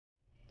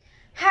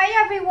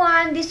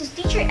everyone, this is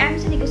Teacher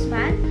MC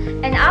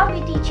Guzman and I'll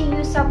be teaching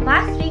you some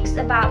math tricks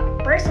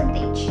about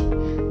percentage.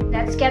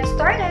 Let's get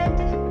started.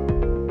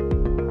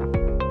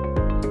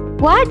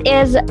 What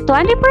is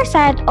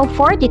 20% of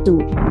 42?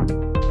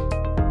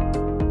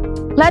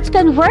 Let's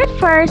convert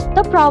first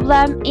the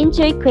problem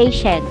into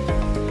equation.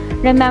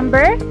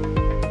 Remember,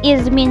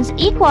 is means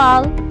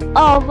equal,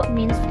 of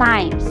means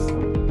times.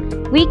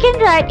 We can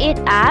write it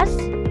as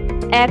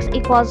x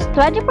equals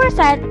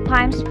 20%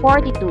 times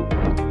 42.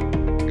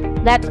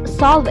 Let's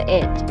solve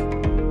it.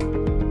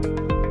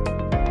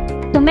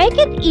 To make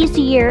it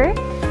easier,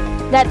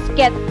 let's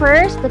get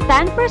first the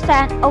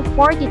 10% of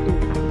 42.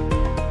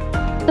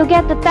 To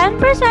get the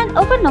 10%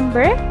 of a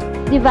number,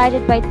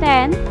 divided by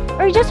 10,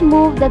 or just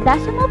move the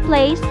decimal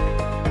place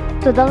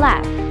to the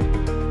left.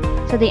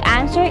 So the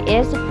answer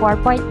is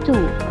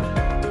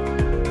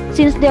 4.2.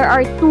 Since there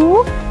are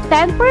two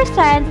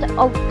 10%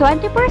 of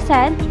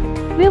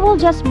 20%, we will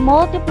just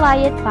multiply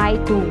it by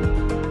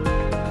 2.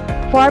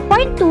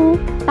 4.2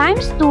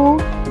 times 2,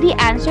 the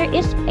answer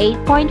is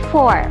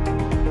 8.4.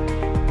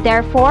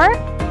 Therefore,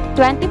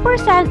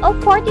 20%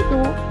 of 42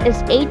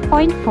 is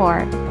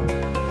 8.4.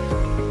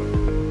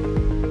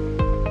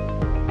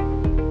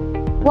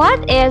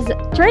 What is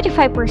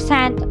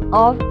 35%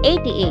 of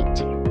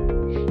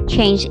 88?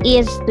 Change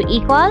is to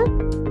equal,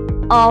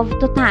 of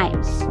to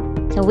times.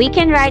 So we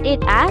can write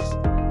it as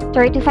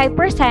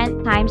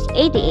 35% times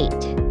 88.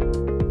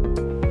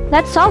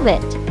 Let's solve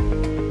it.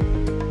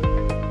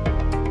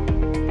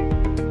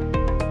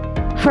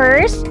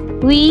 First,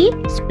 we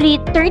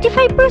split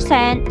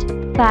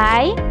 35%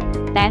 by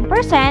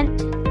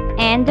 10%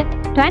 and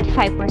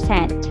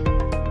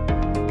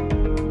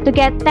 25%. To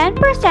get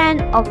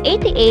 10% of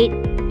 88,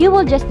 you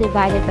will just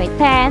divide it by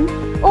 10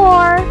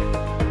 or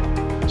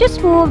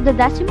just move the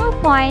decimal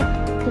point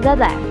to the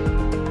left.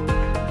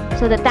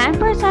 So the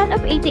 10%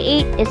 of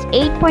 88 is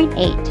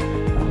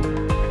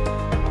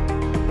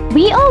 8.8.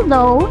 We all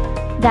know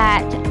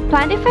that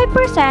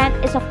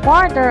 25% is a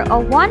quarter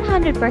of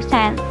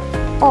 100%,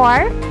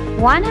 or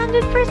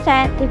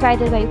 100%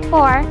 divided by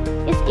 4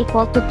 is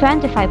equal to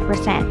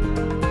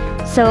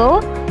 25%. So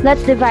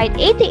let's divide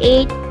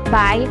 88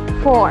 by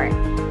 4.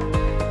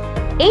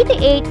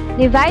 88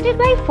 divided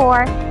by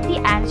 4,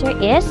 the answer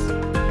is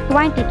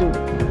 22.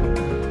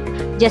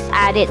 Just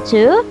add it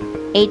to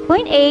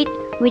 8.8,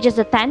 which is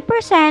the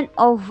 10%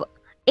 of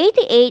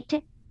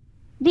 88.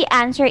 The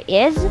answer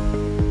is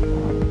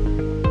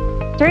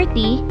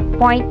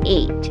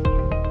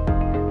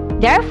 30.8.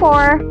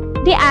 Therefore,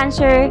 the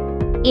answer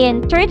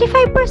in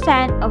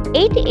 35% of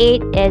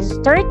 88 is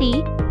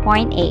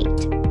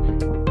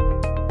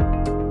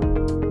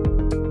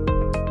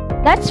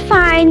 30.8. Let's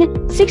find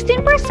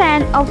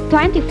 16% of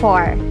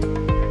 24.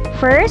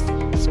 First,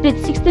 split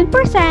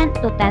 16%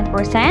 to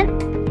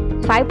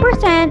 10%,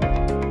 5%,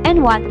 and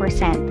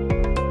 1%.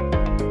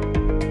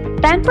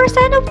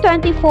 10% of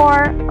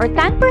 24 or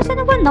 10%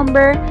 of a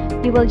number,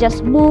 you will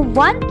just move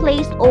one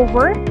place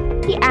over.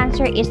 The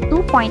answer is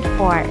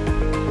 2.4.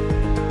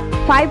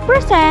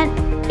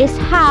 5% is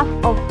half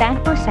of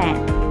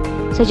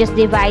 10%. So just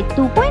divide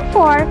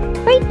 2.4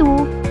 by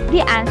 2.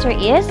 The answer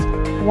is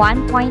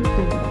 1.2.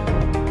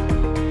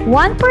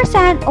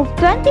 1% of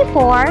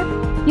 24,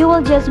 you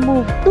will just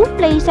move two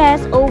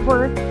places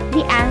over.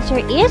 The answer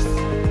is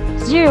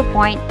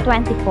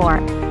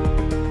 0.24.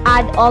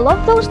 Add all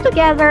of those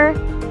together.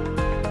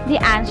 The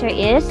answer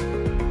is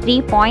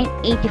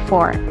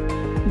 3.84.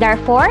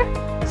 Therefore,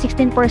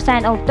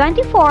 16% of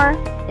 24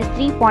 is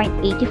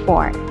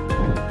 3.84.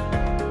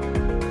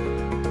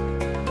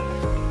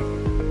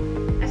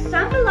 As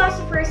some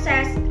philosopher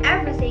says,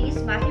 everything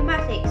is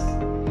mathematics.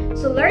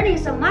 So learning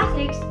some math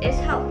tricks is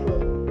helpful.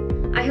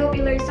 I hope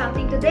you learned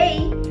something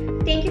today.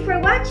 Thank you for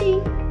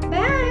watching.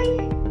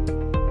 Bye!